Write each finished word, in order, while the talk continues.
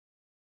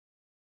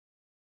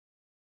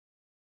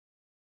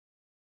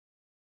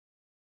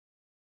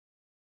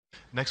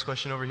Next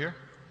question over here.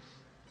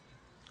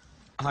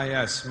 Hi,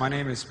 yes. My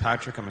name is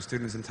Patrick. I'm a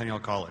student at Centennial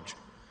College.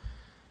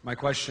 My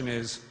question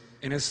is,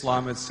 in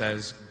Islam it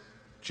says,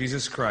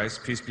 Jesus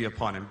Christ, peace be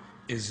upon him,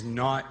 is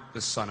not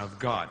the Son of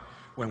God.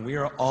 When we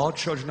are all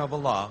children of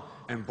Allah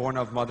and born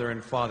of mother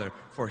and father,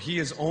 for he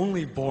is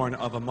only born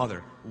of a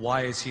mother,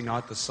 why is he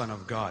not the Son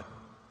of God?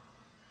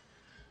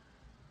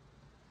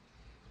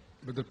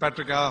 Brother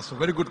Patrick asked a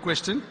very good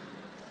question,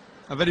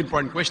 a very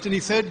important question. He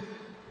said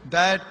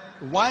that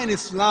why in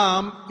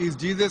Islam is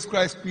Jesus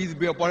Christ, peace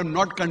be upon him,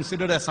 not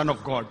considered as Son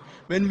of God?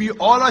 When we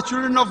all are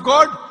children of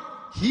God,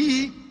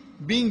 he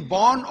being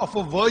born of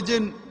a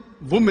virgin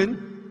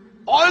woman,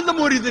 all the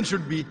more reason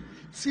should be.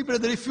 See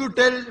brother, if you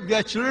tell we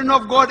are children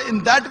of God,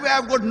 in that way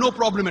I've got no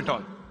problem at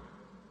all.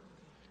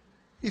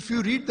 If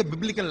you read the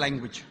biblical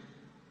language,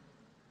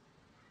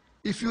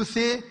 if you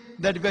say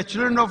that we are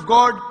children of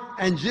God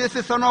and Jesus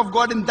is Son of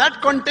God, in that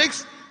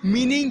context,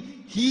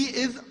 meaning he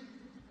is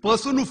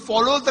person who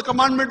follows the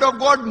commandment of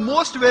God,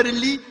 most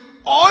verily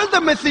all the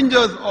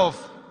messengers of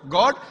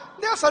God,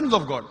 they are sons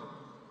of God.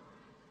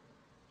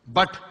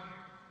 But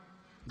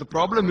the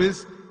problem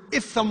is,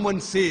 if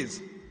someone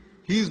says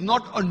he is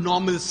not a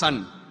normal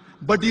son,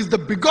 but he is the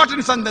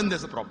begotten son, then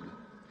there's a problem.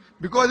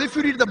 Because if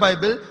you read the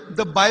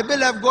Bible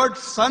have got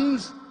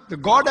sons, the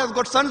God has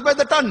got sons by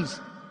the tons.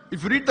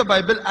 If you read the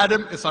Bible,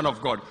 Adam is son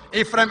of God,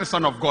 Ephraim is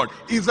son of God,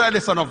 Israel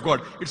is son of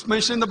God. It's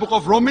mentioned in the book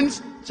of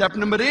Romans, chapter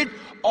number 8,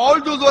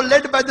 all those who are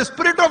led by the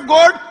Spirit of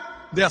God,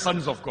 they are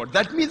sons of God.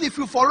 That means if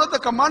you follow the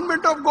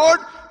commandment of God,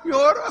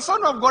 you're a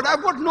son of God.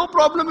 I've got no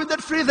problem with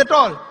that phrase at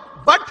all.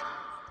 But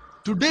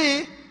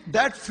today,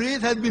 that phrase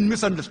has been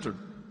misunderstood.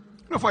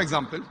 You know, for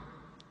example,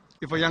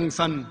 if a young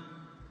son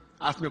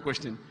asks me a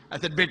question, I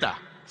said, Beta,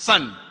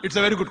 son, it's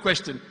a very good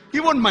question. He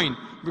won't mind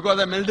because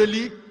I'm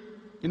elderly,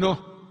 you know.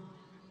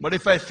 But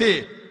if I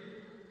say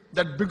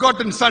that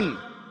begotten son,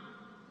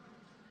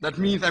 that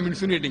means I'm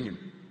insinuating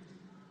him.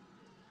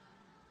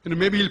 You know,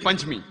 maybe he'll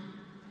punch me.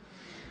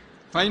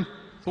 Fine.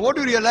 So what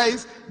do you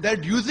realize?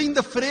 That using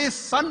the phrase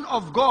son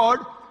of God,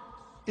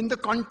 in the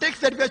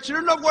context that we are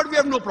children of God, we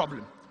have no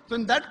problem. So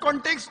in that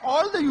context,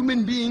 all the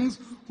human beings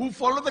who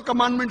follow the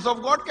commandments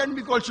of God can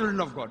be called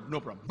children of God. No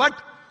problem.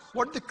 But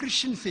what the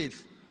Christian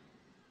says,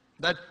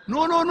 that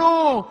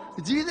no,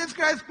 Jesus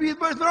Christ, peace be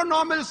upon him, is not a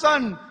normal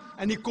son.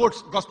 And he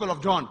quotes Gospel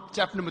of John,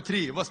 chapter number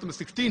 3, verse number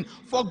 16.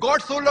 For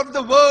God so loved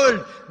the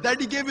world that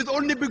he gave his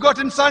only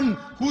begotten son.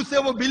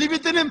 Whosoever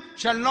believeth in him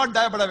shall not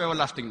die but have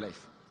everlasting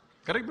life.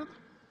 Correct, brother?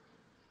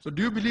 So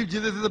do you believe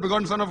Jesus is the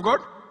begotten son of God?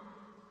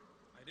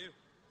 I do.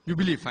 You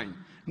believe, fine.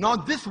 Now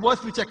this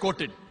verse which I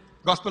quoted,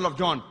 Gospel of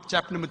John,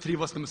 chapter number 3,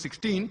 verse number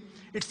 16,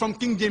 it's from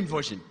King James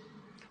Version.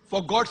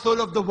 For God so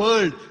loved the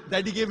world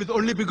that he gave his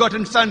only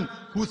begotten son.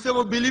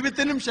 Whosoever believeth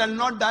in him shall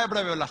not die but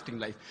have everlasting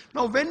life.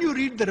 Now when you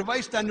read the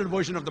Revised Standard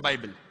Version of the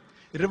Bible,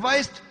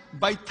 revised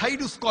by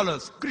Thaidu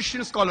scholars,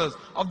 Christian scholars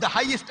of the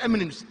highest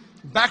eminence,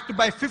 backed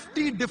by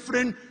 50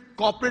 different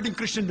cooperating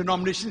Christian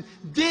denominations,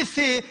 they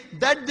say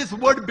that this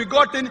word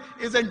begotten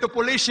is an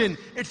interpolation,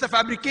 it's a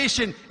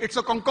fabrication, it's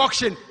a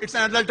concoction, it's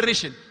an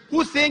adulteration.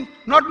 Who's saying?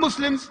 Not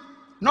Muslims,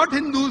 not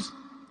Hindus,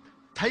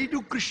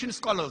 Thaidu Christian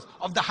scholars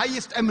of the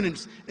highest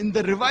eminence in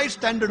the Revised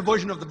Standard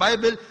Version of the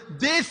Bible,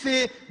 they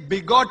say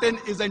begotten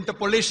is an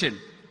interpolation.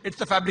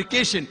 It's a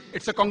fabrication,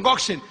 it's a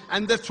concoction,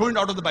 and they're thrown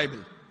out of the Bible.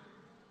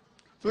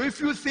 So if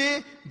you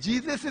say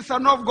Jesus is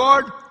Son of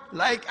God,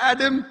 like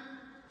Adam,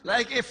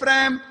 like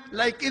Ephraim,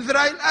 like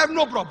Israel, I have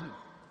no problem.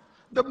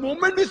 The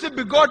moment you say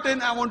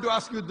begotten, I want to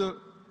ask you the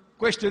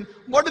question,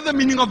 what is the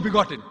meaning of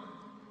begotten?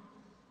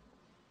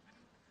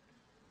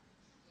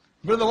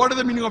 Brother, what is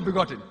the meaning of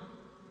begotten?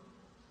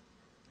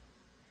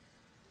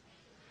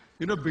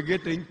 You know,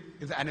 begetting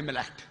is an animal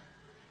act.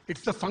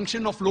 It's the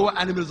function of lower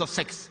animals of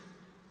sex.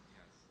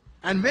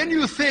 And when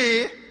you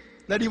say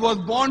that he was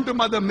born to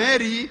Mother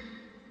Mary,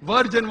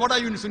 virgin, what are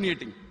you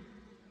insinuating?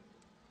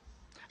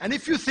 And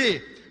if you say,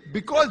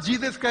 because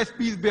Jesus Christ,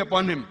 peace be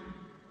upon him,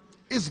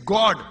 is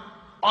God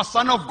or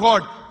Son of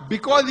God,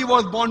 because he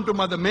was born to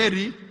Mother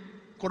Mary,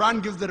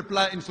 Quran gives the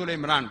reply in Surah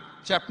Imran,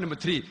 chapter number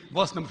 3,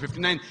 verse number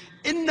 59.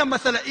 Inna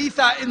masala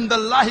Isa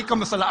indallahi ka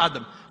masala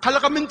Adam.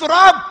 Khalaqa min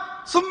turab.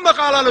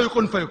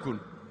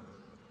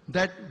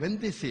 That when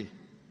they say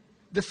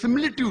the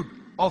similitude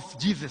of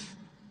Jesus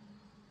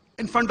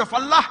in front of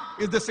Allah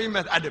is the same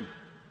as Adam.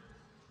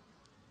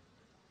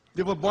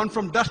 They were born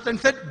from dust and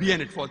said, be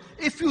and it was.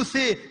 If you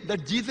say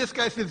that Jesus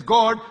Christ is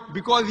God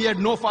because he had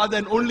no father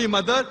and only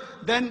mother,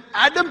 then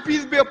Adam,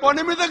 peace be upon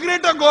him, is a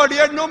greater God. He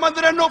had no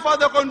mother and no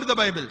father according to the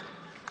Bible.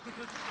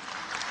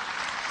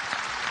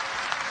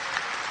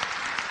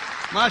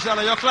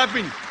 MashaAllah, you're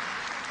clapping.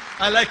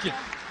 I like it.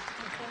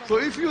 So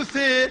if you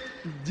say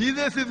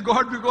Jesus is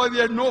God because he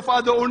had no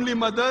father, only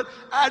mother,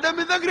 Adam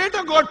is a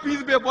greater God,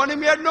 peace be upon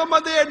him. He had no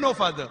mother, he had no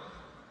father.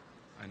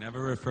 I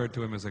never referred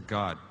to him as a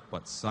God,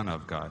 but Son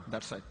of God.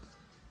 That's right.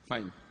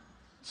 Fine.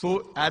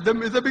 So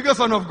Adam is a bigger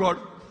son of God.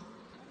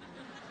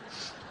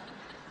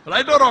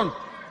 Right or wrong?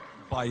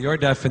 By your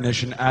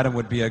definition, Adam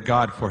would be a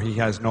god, for he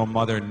has no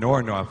mother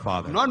nor no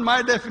father. Not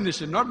my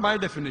definition, not my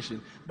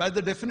definition. By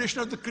the definition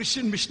of the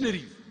Christian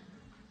missionary.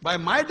 By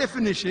my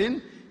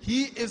definition,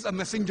 he is a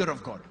messenger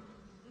of God.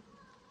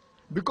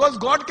 Because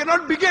God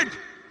cannot beget.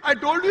 I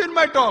told you in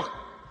my talk.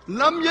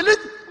 Lam yalid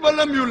wa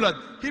lam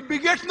yulad. He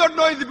begets not,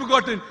 nor is he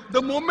begotten.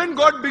 The moment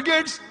God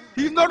begets,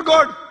 he is not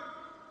God.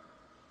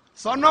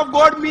 Son of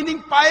God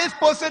meaning pious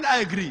person,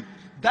 I agree.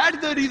 That's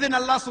the reason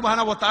Allah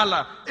subhanahu wa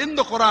ta'ala in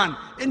the Quran,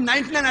 in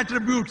 99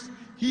 attributes,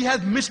 he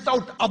has missed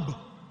out Ab,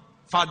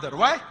 father.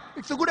 Why?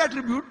 It's a good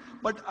attribute,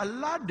 but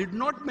Allah did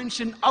not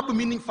mention Ab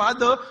meaning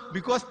father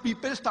because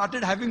people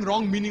started having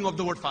wrong meaning of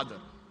the word father.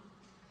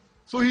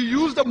 So he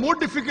used the more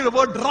difficult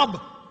word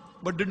Rab,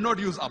 but did not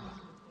use Ab.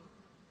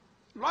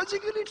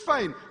 Logically it's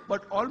fine,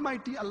 but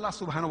Almighty Allah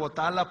subhanahu wa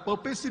ta'ala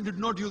purposely did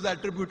not use the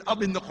attribute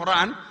Ab in the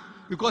Quran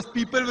because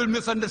people will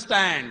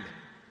misunderstand.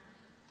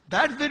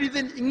 That's the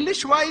reason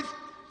English-wise,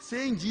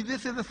 saying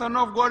Jesus is the Son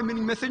of God,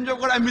 meaning messenger of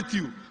God, I'm with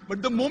you.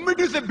 But the moment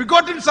you say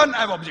begotten Son, I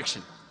have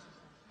objection.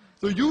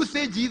 So you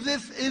say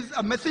Jesus is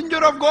a messenger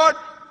of God,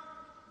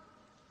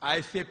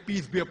 I say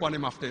peace be upon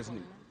him after his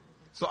name.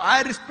 So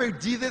I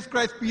respect Jesus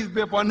Christ, peace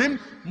be upon him,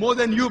 more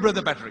than you,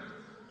 Brother Patrick.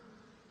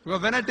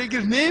 Because when I take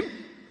his name,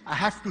 I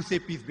have to say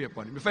peace be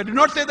upon him. If I do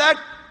not say that,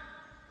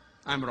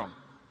 I'm wrong.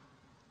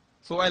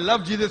 So I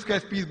love Jesus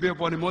Christ, peace be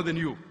upon him, more than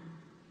you.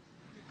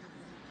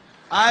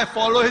 I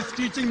follow his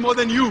teaching more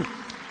than you.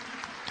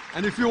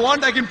 And if you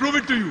want, I can prove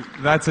it to you.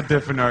 That's a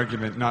different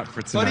argument, not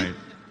for tonight.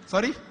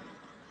 Sorry?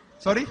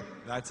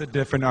 That's a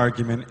different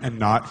argument and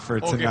not for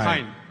tonight. Okay,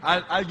 fine.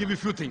 I'll give you a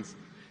few things.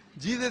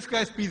 Jesus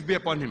Christ, peace be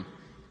upon him.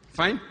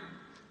 Fine?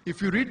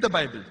 If you read the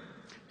Bible,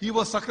 he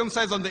was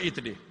circumcised on the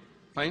 8th day.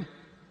 Fine?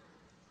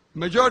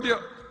 Majority of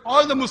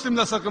all the Muslims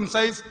are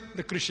circumcised,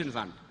 the Christians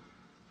aren't.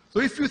 So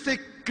if you say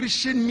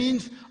Christian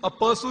means a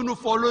person who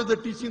follows the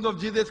teachings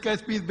of Jesus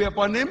Christ, peace be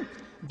upon him,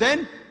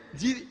 then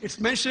it's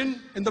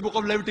mentioned in the book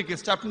of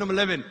Leviticus, chapter number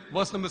 11,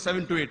 verse number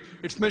 7 to 8.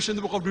 It's mentioned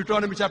in the book of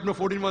Deuteronomy, chapter number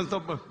 14,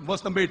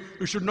 verse number 8,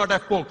 you should not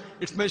have pork.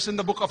 It's mentioned in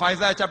the book of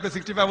Isaiah, chapter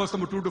 65, verse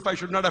number 2 to 5,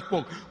 should not have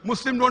pork.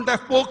 Muslims don't have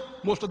pork,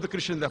 most of the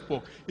Christians have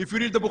pork. If you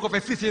read the book of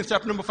Ephesians,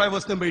 chapter number 5,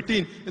 verse number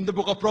 18, in the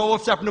book of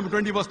Proverbs, chapter number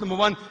 20, verse number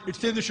 1, it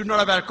says you should not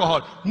have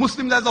alcohol.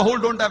 Muslims as a whole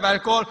don't have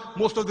alcohol,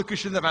 most of the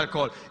Christians have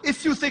alcohol.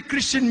 If you say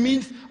Christian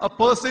means a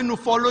person who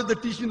follows the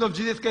teachings of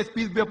Jesus Christ,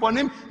 peace be upon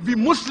him, we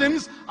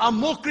Muslims are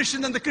more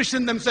Christian than the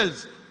Christians themselves.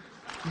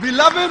 We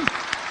love him.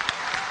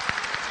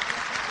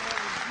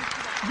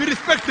 We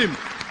respect him.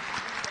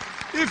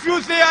 If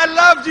you say, I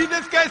love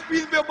Jesus Christ,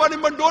 peace be upon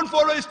him, but don't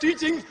follow his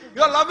teachings,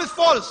 your love is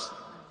false.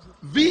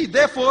 We,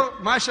 therefore,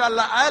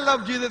 mashallah, I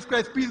love Jesus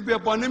Christ, peace be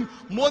upon him,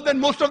 more than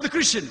most of the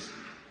Christians.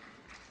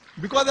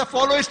 Because I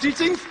follow his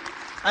teachings,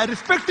 I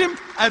respect him,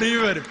 I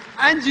revere him.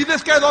 And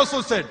Jesus Christ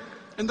also said,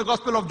 in the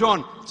Gospel of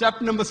John,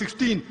 chapter number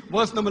 16,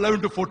 verse number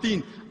 11 to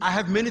 14, I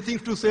have many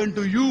things to say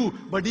unto you,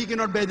 but ye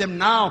cannot bear them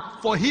now.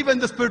 For he, when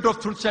the Spirit of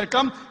truth shall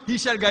come, he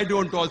shall guide you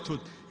unto all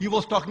truth. He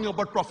was talking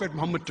about Prophet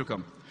Muhammad to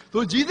come.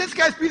 So Jesus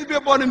Christ, peace be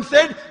upon him,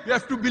 said, you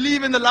have to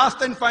believe in the last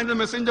and final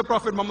messenger,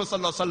 Prophet Muhammad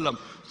sallallahu alaihi wasallam.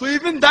 So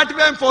even that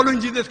way I'm following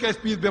Jesus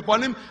Christ, peace be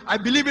upon him. I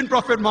believe in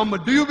Prophet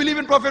Muhammad. Do you believe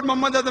in Prophet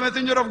Muhammad as the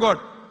messenger of God?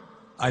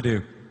 I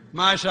do.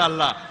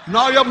 MashaAllah.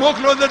 Now you're more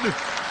closer to...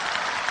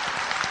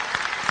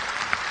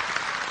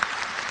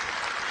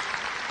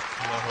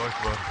 Allahu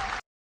Akbar.